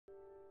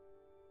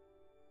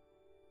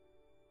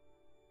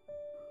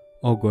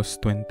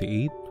August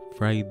 28,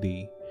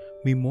 Friday,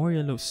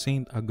 Memorial of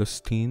Saint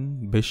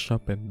Augustine,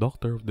 Bishop and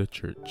Doctor of the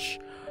Church.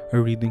 A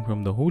reading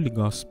from the Holy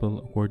Gospel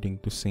according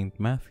to Saint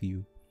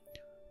Matthew.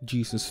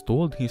 Jesus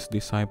told his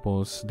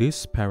disciples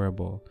this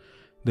parable.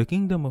 The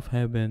kingdom of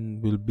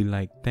heaven will be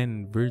like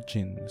 10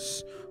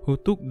 virgins who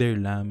took their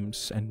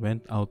lamps and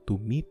went out to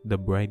meet the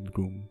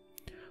bridegroom.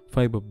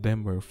 5 of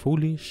them were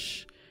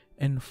foolish,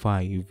 and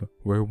 5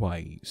 were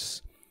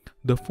wise.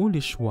 The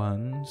foolish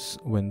ones,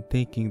 when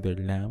taking their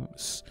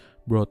lamps,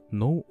 brought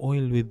no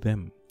oil with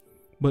them,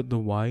 but the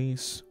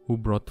wise, who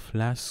brought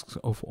flasks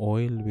of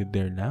oil with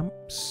their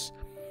lamps.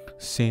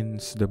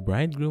 Since the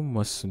bridegroom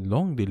was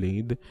long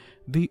delayed,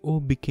 they all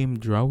became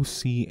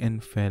drowsy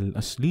and fell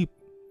asleep.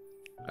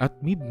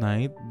 At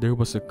midnight there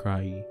was a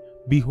cry,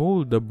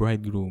 "Behold the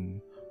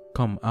bridegroom,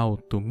 come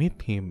out to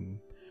meet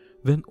him."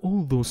 Then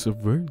all those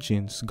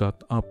virgins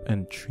got up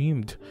and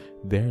trimmed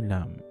their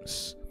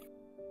lamps.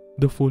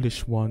 The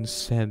foolish ones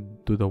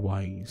said to the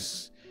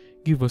wise,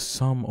 "Give us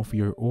some of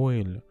your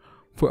oil,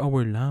 for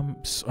our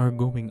lamps are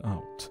going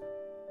out."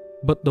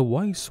 But the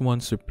wise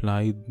ones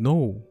replied,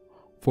 "No,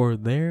 for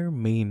there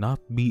may not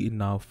be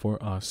enough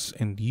for us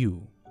and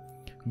you.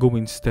 Go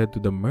instead to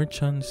the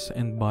merchants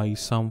and buy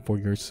some for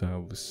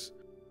yourselves."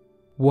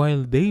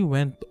 While they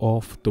went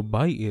off to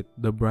buy it,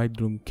 the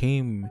bridegroom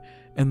came,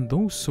 and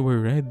those who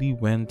were ready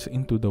went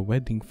into the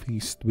wedding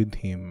feast with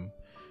him.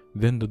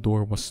 Then the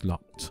door was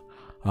locked.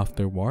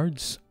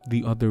 Afterwards,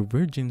 the other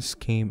virgins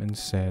came and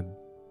said,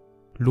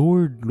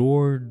 "Lord,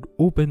 Lord,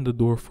 open the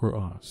door for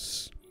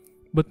us."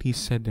 But he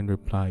said in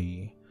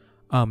reply,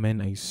 "Amen,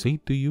 I say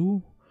to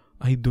you,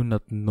 I do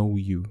not know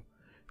you.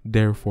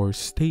 Therefore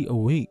stay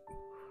awake,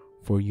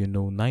 for you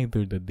know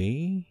neither the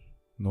day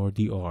nor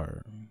the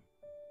hour."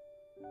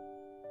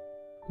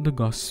 The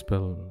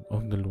Gospel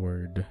of the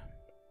Lord.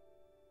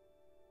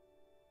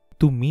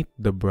 To meet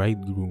the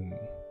bridegroom.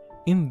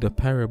 In the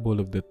parable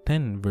of the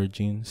 10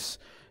 virgins,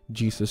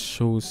 Jesus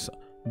shows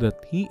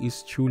that he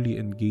is truly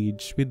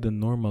engaged with the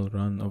normal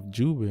run of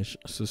Jewish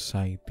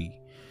society.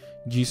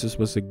 Jesus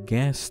was a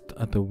guest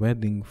at a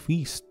wedding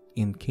feast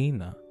in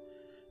Cana.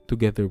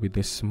 Together with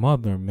his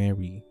mother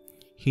Mary,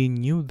 he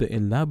knew the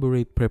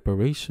elaborate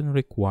preparation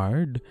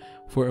required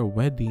for a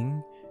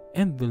wedding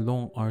and the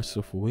long hours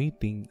of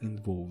waiting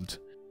involved.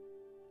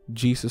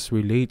 Jesus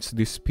relates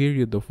this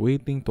period of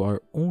waiting to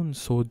our own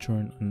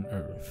sojourn on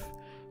earth.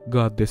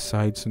 God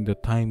decides on the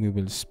time we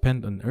will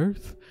spend on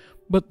earth,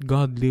 but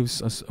God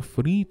leaves us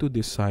free to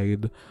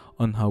decide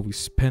on how we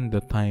spend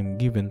the time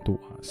given to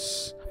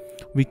us.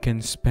 We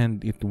can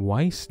spend it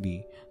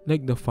wisely,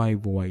 like the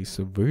 5 wise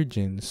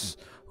virgins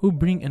who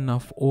bring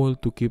enough oil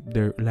to keep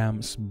their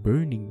lamps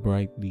burning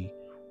brightly,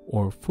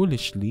 or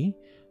foolishly,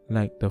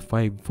 like the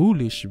 5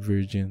 foolish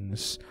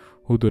virgins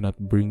who do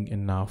not bring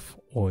enough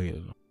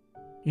oil.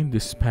 In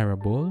this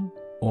parable,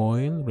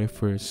 oil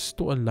refers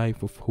to a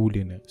life of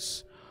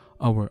holiness,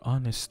 our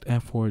honest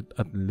effort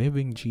at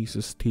living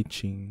Jesus'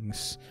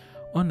 teachings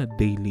on a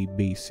daily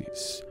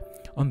basis.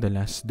 On the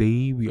last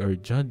day, we are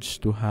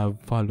judged to have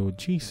followed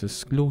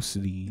Jesus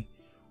closely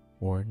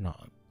or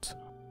not.